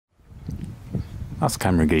Us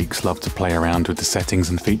camera geeks love to play around with the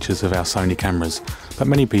settings and features of our Sony cameras, but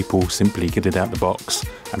many people simply get it out the box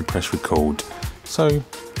and press record. So,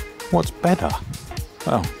 what's better?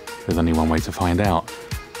 Well, there's only one way to find out.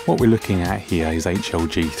 What we're looking at here is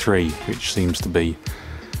HLG3, which seems to be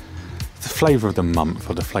the flavour of the month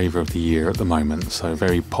or the flavour of the year at the moment. So a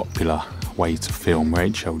very popular way to film. We're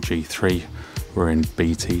HLG3, we're in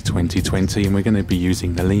BT 2020, and we're going to be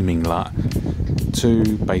using the Leeming LUT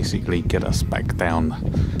to basically get us back down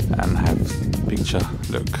and have the picture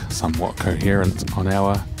look somewhat coherent on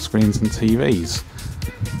our screens and TVs.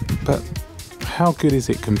 But how good is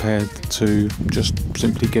it compared to just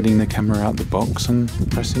simply getting the camera out the box and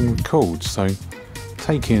pressing record? So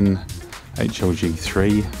take in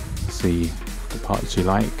HLG3, see the parts you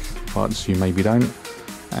like, parts you maybe don't,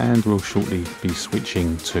 and we'll shortly be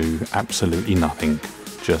switching to absolutely nothing,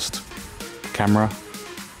 just camera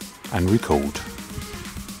and record.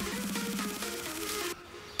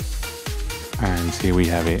 And here we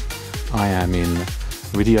have it. I am in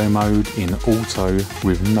video mode in auto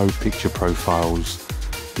with no picture profiles,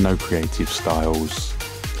 no creative styles,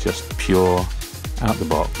 just pure out the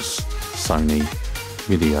box Sony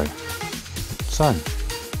video. So,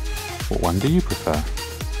 what one do you prefer?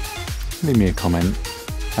 Leave me a comment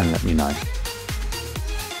and let me know.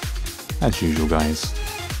 As usual guys,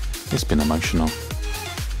 it's been emotional.